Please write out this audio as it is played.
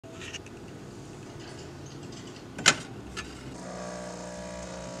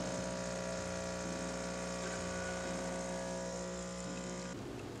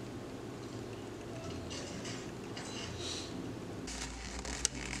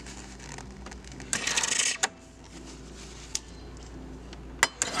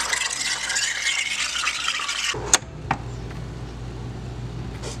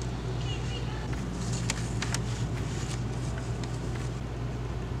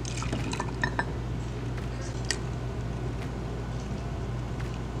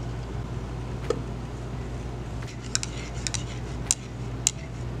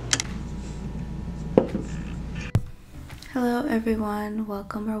everyone,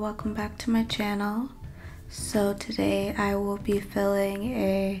 welcome back to my channel. So today I will be filling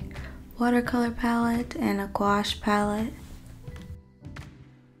a watercolor palette and a gouache palette.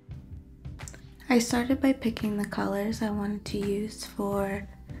 I started by picking the colors I wanted to use for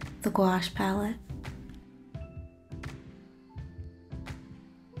the gouache palette.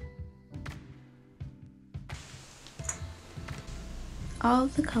 All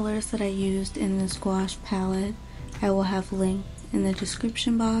of the colors that I used in this gouache palette I will have linked in the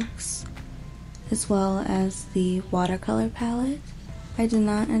description box, as well as the watercolor palette. I did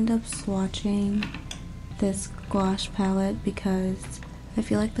not end up swatching this gouache palette because I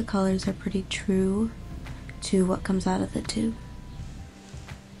feel like the colors are pretty true to what comes out of the tube.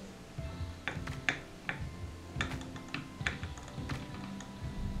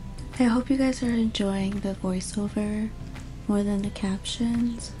 I hope you guys are enjoying the voiceover more than the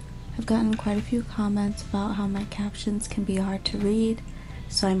captions. I've gotten quite a few comments about how my captions can be hard to read,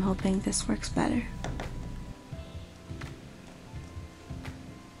 so I'm hoping this works better.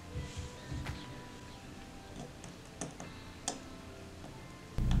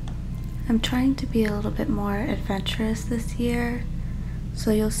 I'm trying to be a little bit more adventurous this year,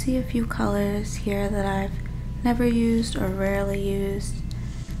 so you'll see a few colors here that I've never used or rarely used,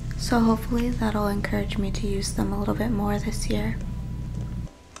 so hopefully that'll encourage me to use them a little bit more this year.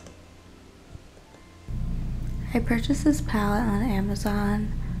 I purchased this palette on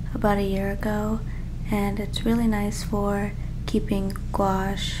Amazon about a year ago, and it's really nice for keeping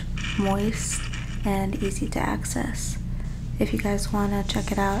gouache moist and easy to access. If you guys want to check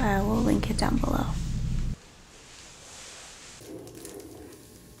it out, I will link it down below.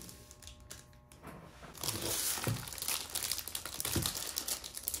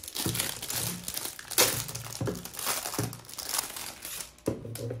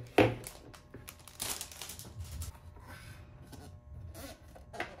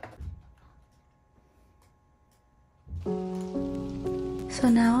 So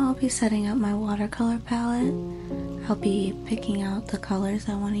now I'll be setting up my watercolor palette. I'll be picking out the colors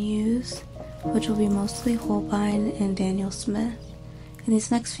I want to use, which will be mostly Holbein and Daniel Smith. In these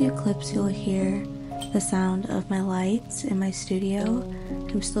next few clips you'll hear the sound of my lights in my studio.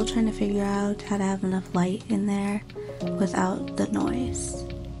 I'm still trying to figure out how to have enough light in there without the noise.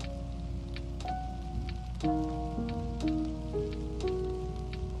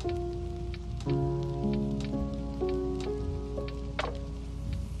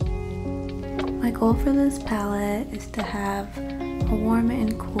 My goal for this palette is to have a warm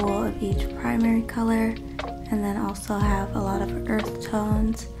and cool of each primary color, and then also have a lot of earth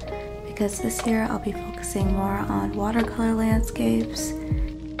tones, because this year I'll be focusing more on watercolor landscapes.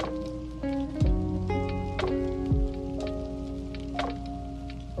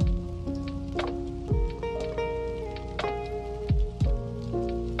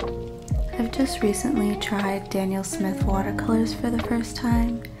 I've just recently tried Daniel Smith watercolors for the first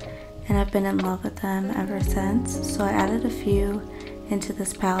time, and I've been in love with them ever since, so I added a few into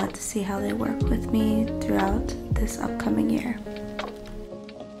this palette to see how they work with me throughout this upcoming year.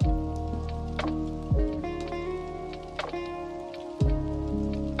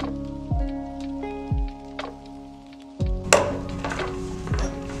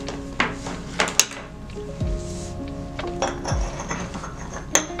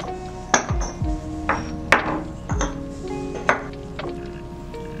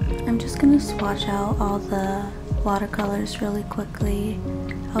 I'm just going to swatch out all the watercolors really quickly.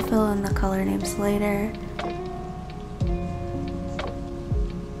 I'll fill in the color names later.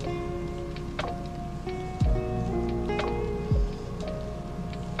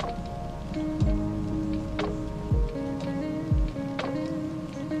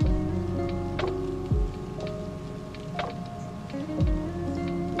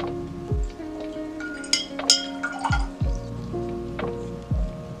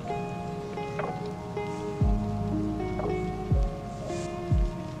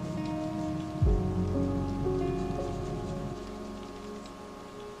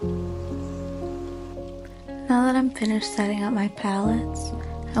 Now that I'm finished setting up my palettes,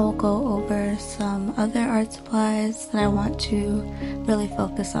 I will go over some other art supplies that I want to really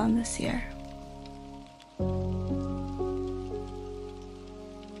focus on this year.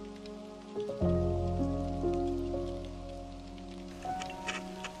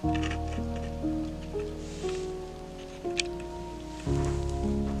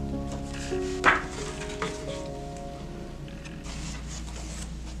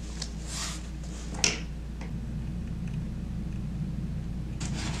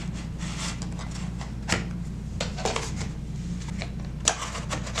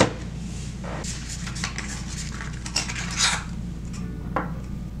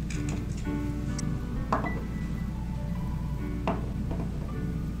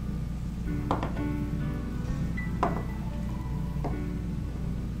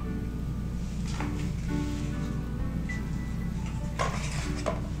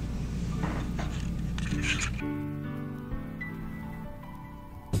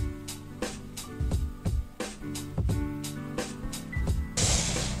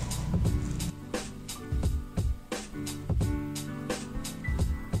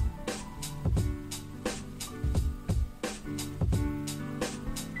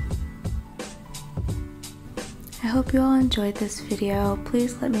 I hope you all enjoyed this video.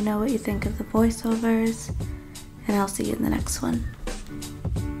 Please let me know what you think of the voiceovers, and I'll see you in the next one.